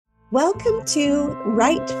Welcome to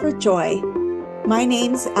Write for Joy. My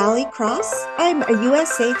name's Allie Cross. I'm a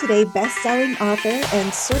USA Today best-selling author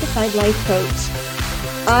and certified life coach.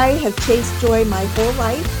 I have chased joy my whole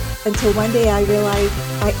life until one day I realized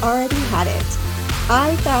I already had it.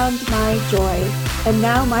 I found my joy, and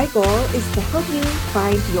now my goal is to help you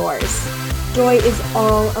find yours. Joy is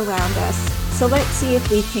all around us, so let's see if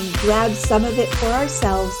we can grab some of it for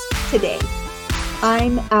ourselves today.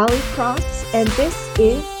 I'm Allie Cross, and this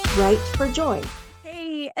is Write for Joy.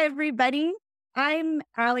 Hey, everybody. I'm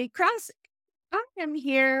Allie Cross. I am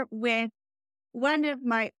here with one of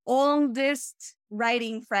my oldest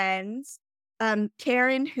writing friends,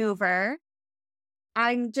 Karen Hoover.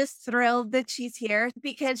 I'm just thrilled that she's here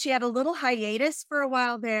because she had a little hiatus for a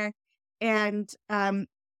while there, and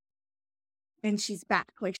she's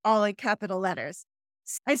back, like all in capital letters.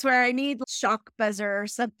 I swear I need a shock buzzer or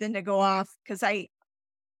something to go off because I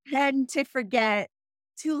tend to forget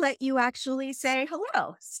to let you actually say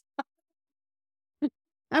hello.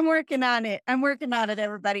 I'm working on it.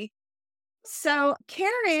 Everybody. So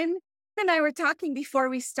Karen and I were talking before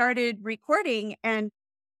we started recording, and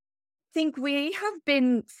think we have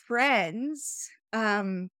been friends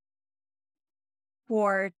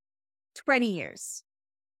for 20 years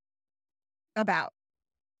about.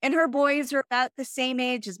 And her boys are about the same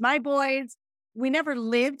age as my boys. We never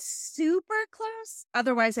lived super close.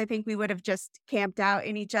 Otherwise, I think we would have just camped out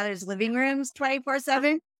in each other's living rooms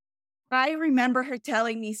 24/7. I remember her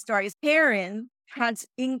telling me stories. Karen has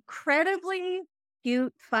incredibly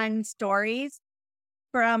cute, fun stories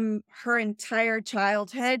from her entire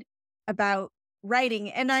childhood about writing.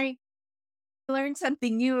 And I learned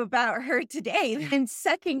something new about her today. In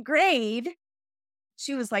second grade,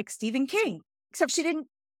 she was like Stephen King, except she didn't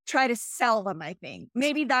try to sell them, I think.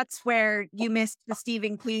 Maybe that's where you missed the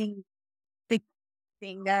Stephen King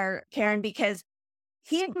thing there, Karen, because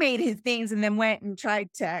he had made his things and then went and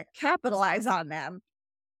tried to capitalize on them.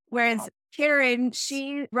 Whereas Karen,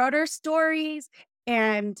 she wrote her stories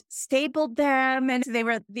and stapled them, and they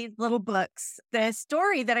were these little books. The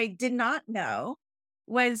story that I did not know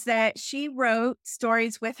was that she wrote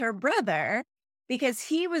stories with her brother because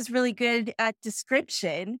he was really good at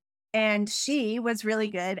description and she was really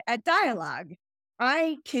good at dialogue.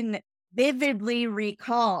 I can vividly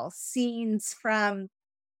recall scenes from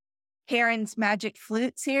Karen's Magic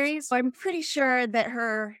Flute series. I'm pretty sure that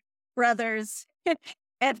her brother's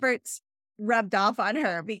efforts rubbed off on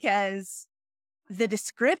her because the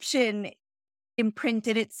description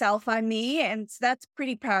imprinted itself on me. And so that's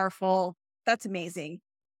pretty powerful. That's amazing.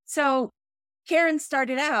 So Karen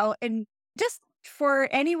started out, and just for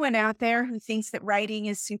anyone out there who thinks that writing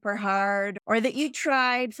is super hard or that you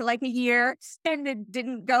tried for like a year and it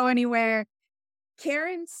didn't go anywhere,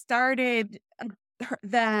 Karen started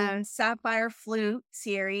the Sapphire Flute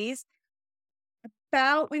series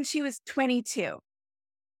about when she was 22.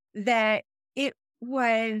 That it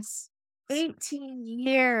was 18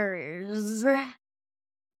 years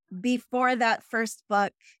before that first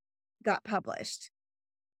book got published.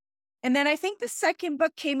 And then I think the second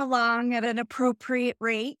book came along at an appropriate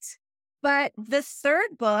rate. But the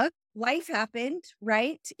third book, life happened,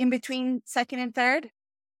 right? In between second and third.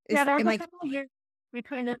 Yeah, there was a couple years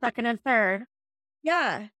between the second and third.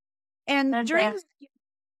 Yeah. And during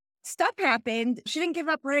stuff happened. She didn't give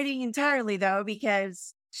up writing entirely, though,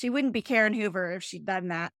 because she wouldn't be Karen Hoover if she'd done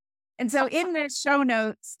that. And so in the show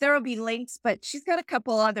notes, there will be links, but she's got a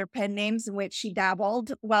couple other pen names in which she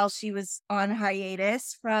dabbled while she was on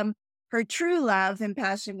hiatus from her true love and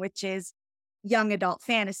passion, which is young adult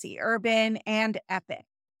fantasy, urban and epic.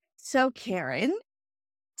 So Karen,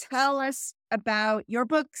 tell us about your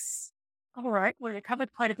books. All right. Well, you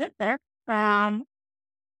covered quite a bit there. So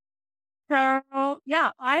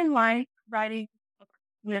yeah, I like writing books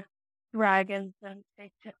with dragons and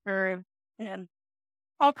spaceships and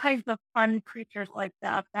all kinds of fun creatures like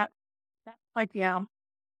that. That's like, yeah.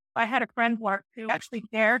 I had a friend once who actually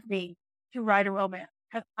dared me to write a romance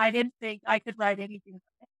because I didn't think I could write anything.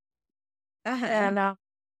 And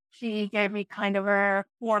she gave me kind of a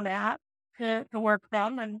format to work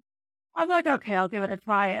from, and I was like, okay, I'll give it a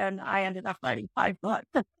try. And I ended up writing 5 books.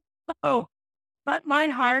 So, but my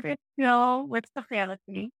heart is still with the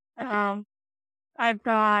fantasy. I've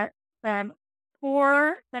got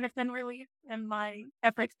 4 that have been released in my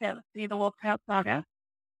epic fantasy, the Wolfpack Saga.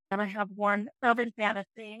 And I have one urban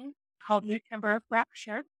fantasy called New Timber of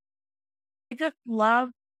Rapture. I just love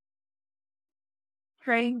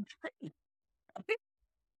strange things.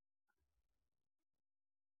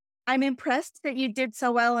 I'm impressed that you did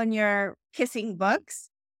so well on your kissing books,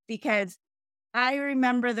 because I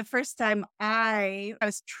remember the first time I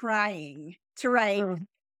was trying to write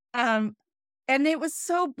And it was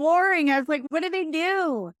so boring. I was like, what do they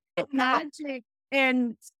do? Magic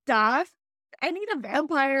and stuff. I need a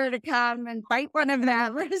vampire to come and fight one of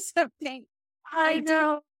them or something. I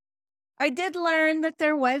know. I did learn that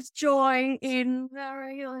there was joy in the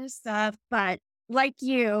regular stuff, but like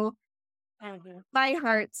you, my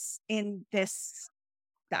heart's in this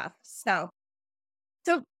stuff. So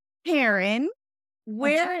Karen,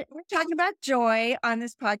 we're talking about joy on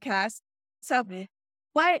this podcast. So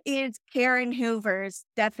what is Karen Hoover's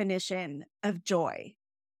definition of joy?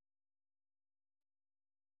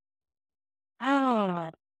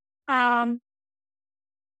 Oh,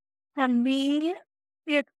 for me,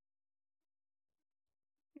 it's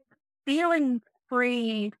feeling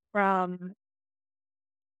free from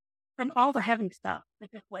all the heavy stuff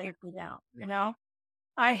that just weighs me down.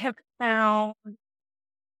 I have found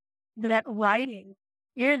that writing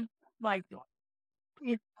is my joy.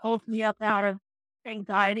 It pulls me up out of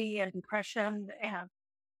anxiety and depression, and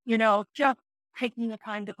just taking the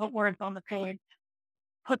time to put words on the page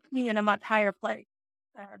puts me in a much higher place.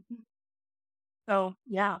 And so,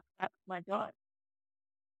 yeah, that's my joy.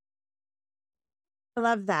 I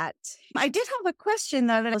love that. I did have a question,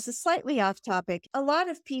 though, that was slightly off topic. A lot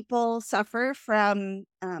of people suffer from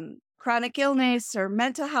chronic illness or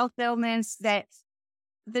mental health illness that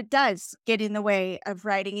does get in the way of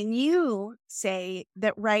writing. And you say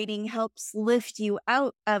that writing helps lift you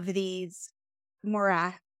out of these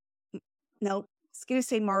I was going to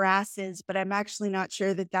say morasses, but I'm actually not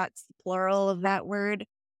sure that that's the plural of that word.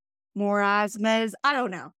 Marasmas. I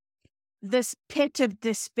don't know. This pit of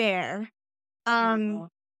despair. But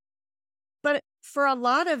for a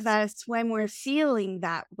lot of us, when we're feeling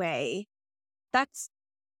that way, that's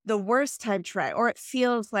the worst time to write, or it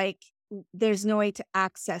feels like there's no way to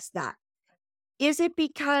access that. Is it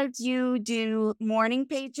because you do morning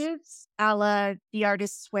pages, a la The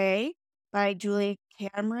Artist's Way by Julia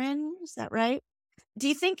Cameron? Is that right? Do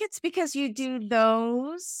you think it's because you do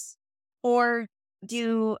those, or do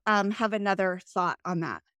you have another thought on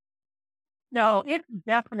that? No, it's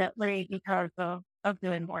definitely because of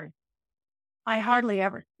doing morning. I hardly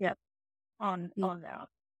ever skip on that.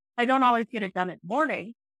 I don't always get it done in the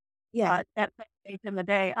morning. Yeah. But at that stage in the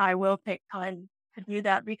day, I will take time to do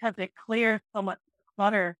that because it clears so much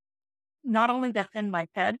clutter, not only that's in my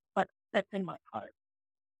head, but that's in my heart.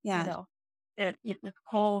 Yeah. It just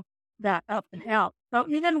pulls that up and out. So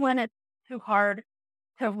even when it's too hard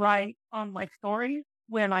to write on my stories,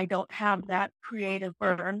 when I don't have that creative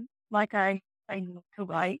burden like I need to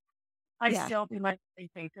write, I still do my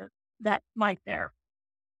pages. That's my therapy.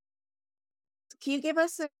 Can you give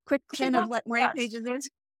us a quick version of what morning pages is?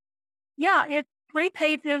 Yeah, it's 3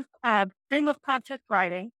 pages of stream of conscious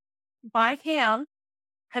writing by hand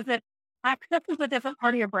because it accesses a different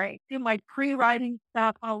part of your brain. Do my pre-writing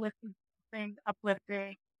stuff, I'll listen to things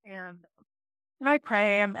uplifting, and I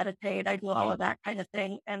pray and meditate. I do all of that kind of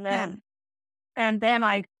thing, and then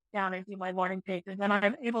I sit down and do my morning pages, and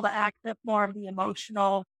I'm able to access more of the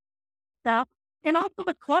emotional stuff, and also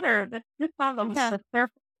the clutter that's just on the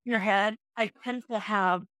surface of your head. I tend to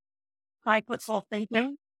have cyclical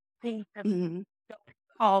thinking, things that go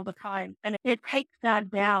all the time, and it takes that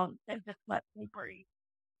down and just lets me breathe.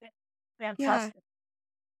 It's fantastic.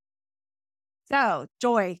 So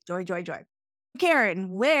joy. Karen,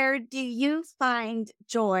 where do you find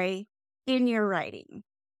joy in your writing?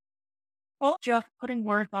 Well, just putting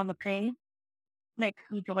words on the page makes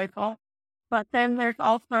me joyful. But then there's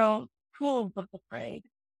also tools of the trade.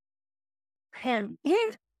 Pen.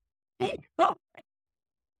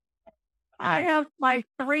 I have my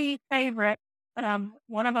 3 favorite.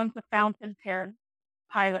 One of them's a fountain pen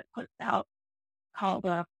Pilot puts out called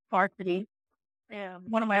Varsity. And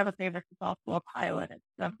one of my other favorites is also a Pilot. It's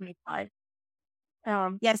a V5.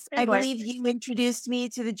 Yes, anyway. I believe you introduced me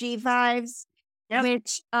to the G5s,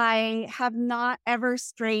 which I have not ever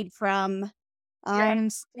strayed from. I'm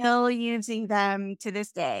still using them to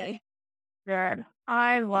this day. Good.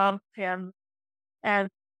 I love him. And,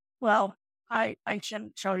 well, I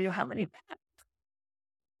shouldn't show you how many pens.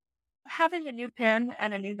 Having a new pen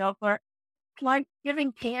and a new notebook, it's like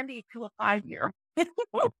giving candy to a 5-year.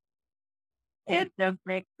 It just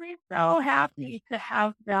makes me so happy to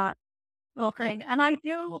have that little thing. And I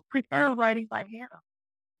do prefer writing by hand.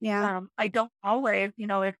 Yeah. I don't always,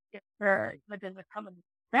 if the images are coming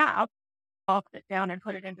back, I'll sit down and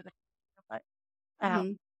put it into the computer. But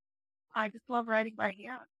I just love writing by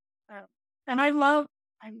hand. And I love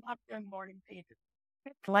doing morning pages.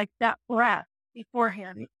 It's like that breath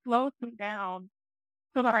beforehand. It slows me down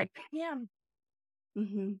so that I can.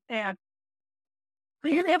 And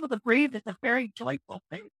being able to breathe is a very joyful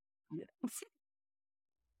thing.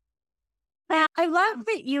 I love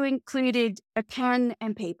that you included a pen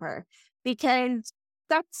and paper because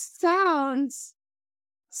that sounds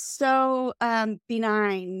so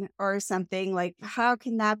benign or something. Like, how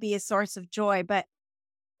can that be a source of joy? But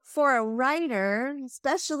for a writer,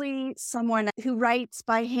 especially someone who writes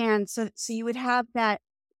by hand, so you would have that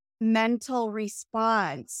mental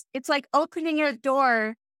response. It's like opening a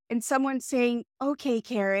door and someone saying, "Okay,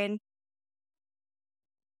 Karen,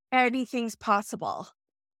 anything's possible."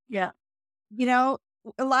 Yeah. You know,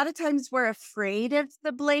 a lot of times we're afraid of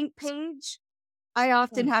the blank page. I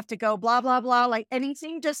often have to go blah, blah, blah, like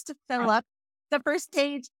anything just to fill up the first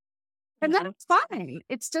page. And that's fine.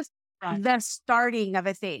 It's just the starting of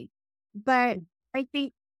a thing. But I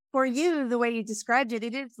think for you, the way you described it,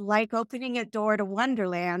 it is like opening a door to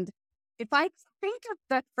Wonderland. If I think of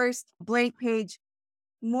the first blank page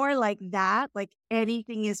more like that, like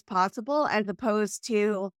anything is possible, as opposed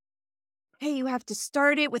to, hey, you have to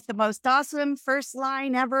start it with the most awesome first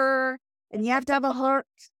line ever, and you have to have a hook.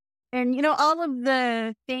 And, all of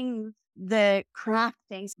the things, the craft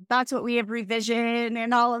things, that's what we have revision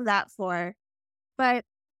and all of that for. But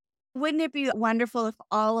wouldn't it be wonderful if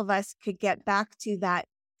all of us could get back to that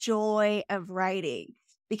joy of writing?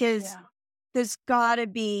 Because there's got to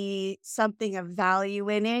be something of value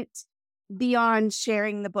in it beyond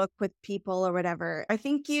sharing the book with people or whatever. I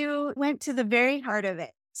think you went to the very heart of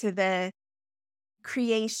it, to the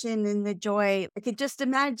creation and the joy. I could just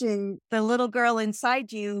imagine the little girl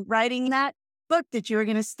inside you writing that book that you were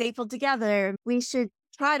going to staple together. We should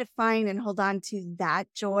try to find and hold on to that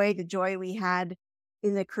joy, the joy we had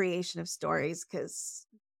in the creation of stories. Because,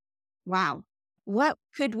 wow, what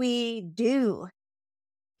could we do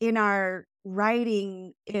in our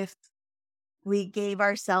writing if we gave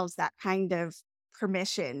ourselves that kind of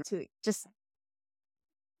permission to just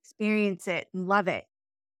experience it and love it?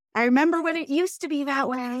 I remember when it used to be that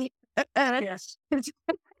way. Yes.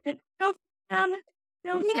 Don't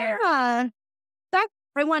Yeah.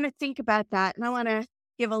 I want to think about that. And I want to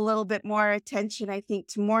give a little bit more attention, I think,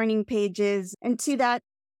 to morning pages and to that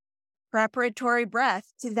preparatory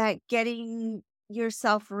breath, to that getting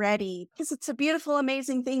yourself ready. Because it's a beautiful,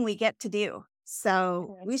 amazing thing we get to do.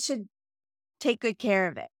 So we should take good care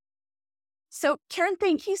of it. So, Karen,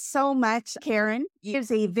 thank you so much. Karen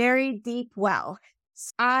is a very deep well.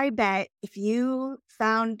 I bet if you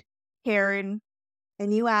found Karen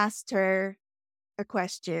and you asked her a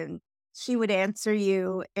question, she would answer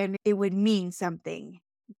you and it would mean something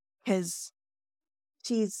because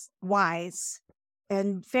she's wise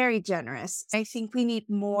and very generous. I think we need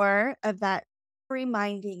more of that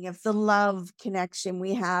reminding of the love connection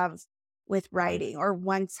we have with writing or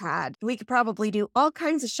once had. We could probably do all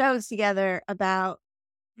kinds of shows together about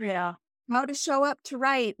how to show up to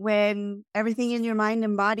write when everything in your mind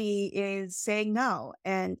and body is saying no,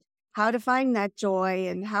 and how to find that joy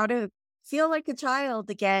and how to feel like a child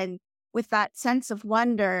again with that sense of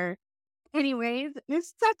wonder. Anyways,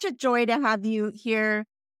 it's such a joy to have you here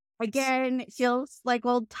again. It feels like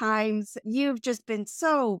old times. You've just been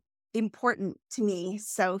so important to me.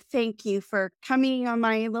 So thank you for coming on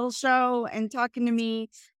my little show and talking to me.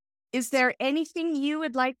 Is there anything you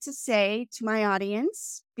would like to say to my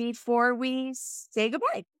audience before we say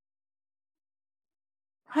goodbye?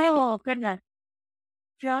 Oh, goodness.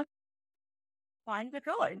 Just find the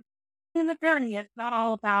joy in the journey. It's not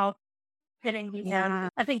all about hitting the end.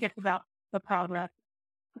 I think it's about the progress,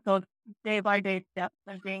 those day by day steps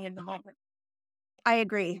and being in the moment. I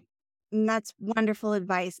agree. And that's wonderful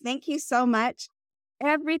advice. Thank you so much.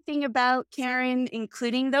 Everything about Karen,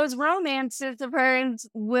 including those romances of hers,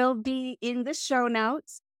 will be in the show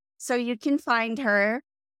notes. So you can find her.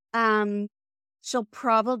 She'll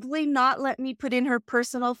probably not let me put in her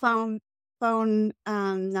personal phone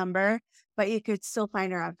number, but you could still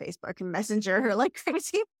find her on Facebook and messenger her like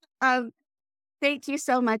crazy. Thank you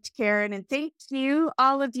so much, Karen. And thank you,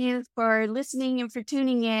 all of you, for listening and for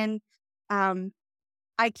tuning in.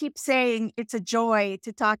 I keep saying it's a joy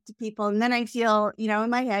to talk to people. And then I feel, in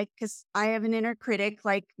my head, because I have an inner critic,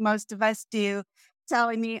 like most of us do,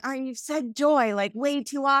 telling me, oh, you've said joy like way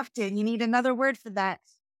too often. You need another word for that.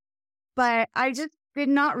 But I just did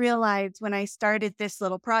not realize when I started this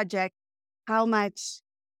little project how much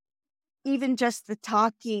even just the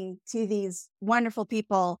talking to these wonderful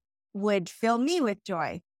people would fill me with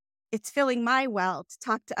joy. It's filling my well to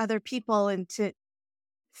talk to other people and to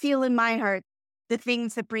feel in my heart the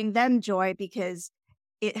things that bring them joy, because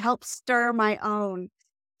it helps stir my own.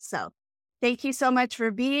 So thank you so much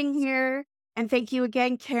for being here. And thank you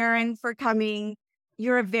again, Karen, for coming.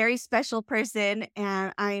 You're a very special person,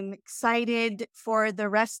 and I'm excited for the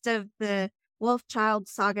rest of the Wolf Child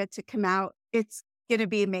saga to come out. It's going to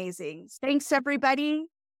be amazing. Thanks, everybody.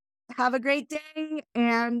 Have a great day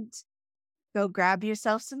and go grab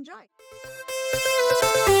yourself some joy.